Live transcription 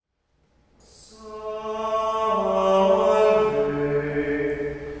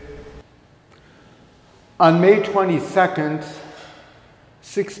On May 22nd,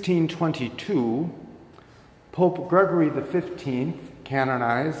 1622, Pope Gregory XV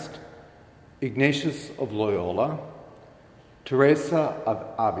canonized Ignatius of Loyola, Teresa of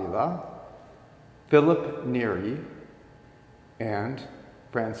Avila, Philip Neri, and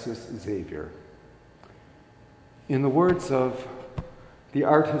Francis Xavier. In the words of the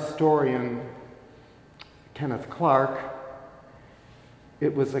art historian Kenneth Clark,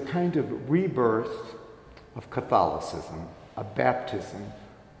 it was a kind of rebirth of Catholicism, a baptism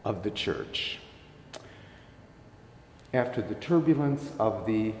of the Church. After the turbulence of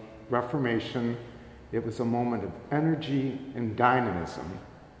the Reformation, it was a moment of energy and dynamism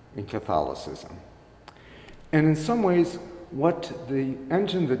in Catholicism. And in some ways, what the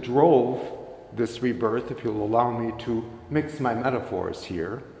engine that drove this rebirth, if you'll allow me to mix my metaphors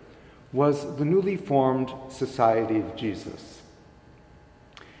here, was the newly formed Society of Jesus.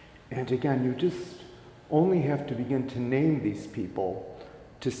 And again, you just only have to begin to name these people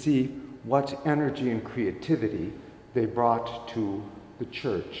to see what energy and creativity they brought to the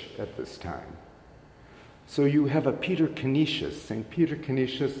church at this time. So you have a Peter Canisius, St. Peter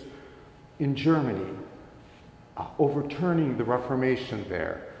Canisius in Germany, overturning the Reformation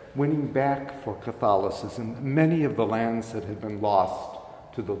there, winning back for Catholicism many of the lands that had been lost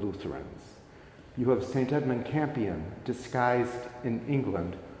to the Lutherans. You have St. Edmund Campion, disguised in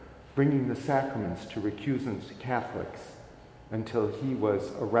England, bringing the sacraments to recusant Catholics until he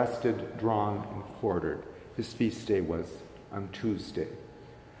was arrested, drawn, and quartered. His feast day was on Tuesday.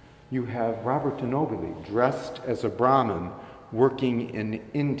 You have Robert de Nobili, dressed as a Brahmin, working in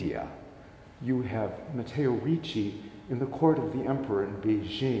India. You have Matteo Ricci in the court of the emperor in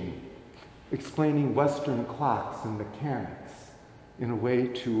Beijing, explaining Western clocks and mechanics in a way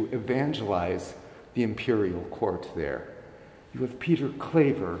to evangelize the imperial court there. You have Peter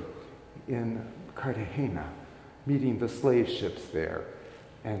Claver in Cartagena, meeting the slave ships there,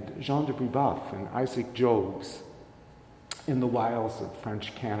 and Jean de Brebeuf and Isaac Jogues in the wilds of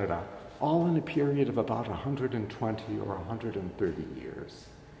French Canada, all in a period of about 120 or 130 years.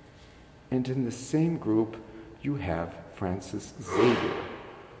 And in the same group, you have Francis Xavier,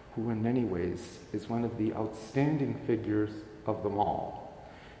 who in many ways is one of the outstanding figures of them all.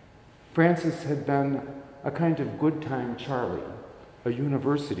 Francis had been a kind of good time Charlie, a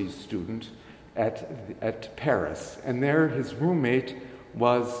university student at Paris, and there his roommate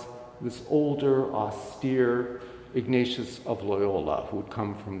was this older, austere Ignatius of Loyola, who had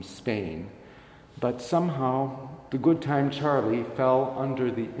come from Spain. But somehow the good time Charlie fell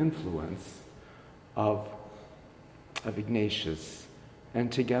under the influence of Ignatius,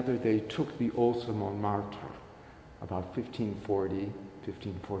 and together they took the oath of Montmartre about 1540,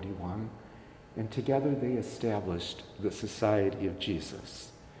 1541, and together they established the Society of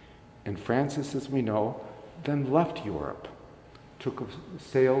Jesus. And Francis, as we know, then left Europe,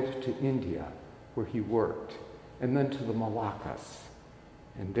 sailed to India, where he worked, and then to the Moluccas,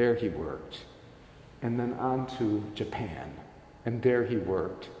 and there he worked, and then on to Japan, and there he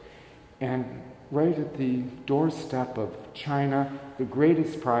worked. And right at the doorstep of China, the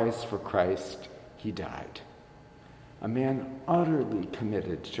greatest prize for Christ, he died. A man utterly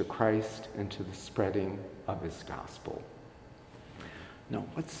committed to Christ and to the spreading of his gospel. Now,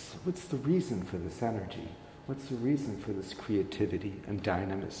 what's the reason for this energy? What's the reason for this creativity and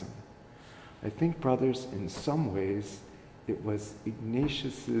dynamism? I think, brothers, in some ways, it was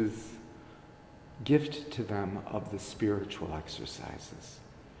Ignatius's gift to them of the spiritual exercises.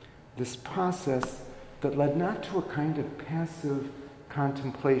 This process that led not to a kind of passive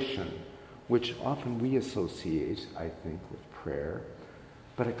contemplation, which often we associate, I think, with prayer,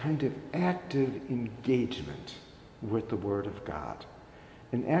 but a kind of active engagement with the Word of God.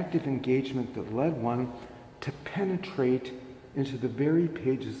 An active engagement that led one to penetrate into the very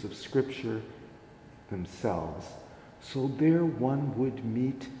pages of Scripture themselves, so there one would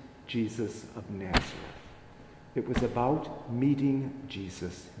meet Jesus of Nazareth. It was about meeting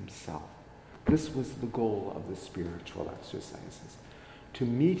Jesus himself. This was the goal of the spiritual exercises, to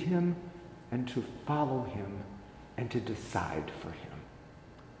meet him and to follow him and to decide for him.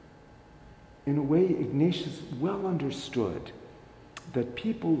 In a way, Ignatius well understood that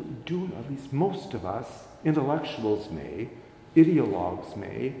people do, at least most of us, intellectuals may, ideologues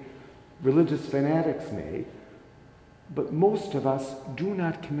may, religious fanatics may, but most of us do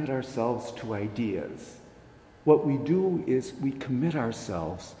not commit ourselves to ideas. What we do is we commit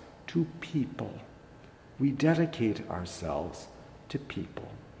ourselves to people. We dedicate ourselves to people.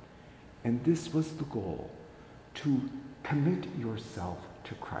 And this was the goal, to commit yourself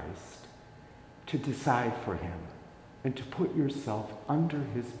to Christ, to decide for him, and to put yourself under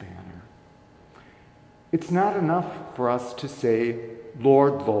his banner. It's not enough for us to say,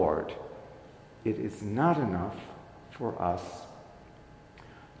 Lord, Lord. It is not enough for us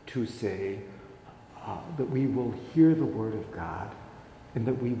to say that we will hear the Word of God and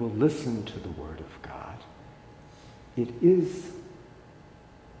that we will listen to the Word of God.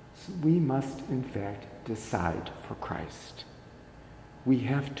 We must, in fact, decide for Christ. We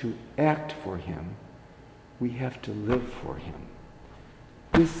have to act for Him. We have to live for Him.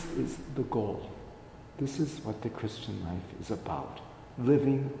 This is the goal. This is what the Christian life is about.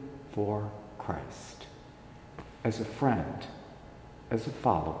 Living for Christ. As a friend, as a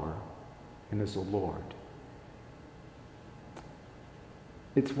follower, and as a Lord.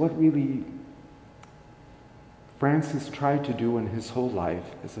 It's what really Francis tried to do in his whole life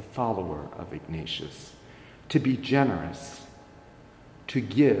as a follower of Ignatius. To be generous, to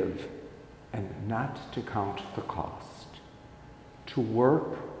give, and not to count the cost. To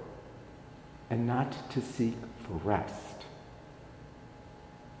work and not to seek for rest.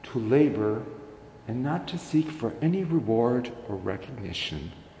 To labor and not to seek for any reward or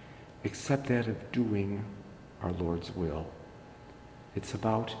recognition except that of doing our Lord's will. It's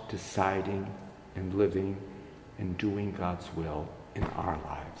about deciding and living and doing God's will in our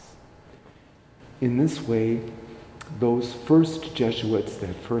lives. In this way, those first Jesuits,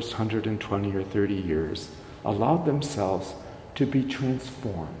 that first 120 or 30 years, allowed themselves to be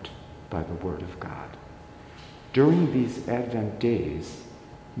transformed by the Word of God. During these Advent days,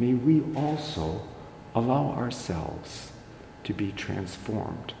 may we also allow ourselves to be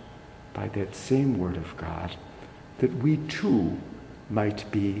transformed by that same Word of God, that we too might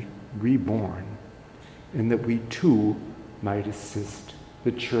be reborn, and that we too might assist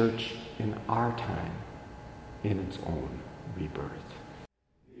the Church in our time in its own rebirth.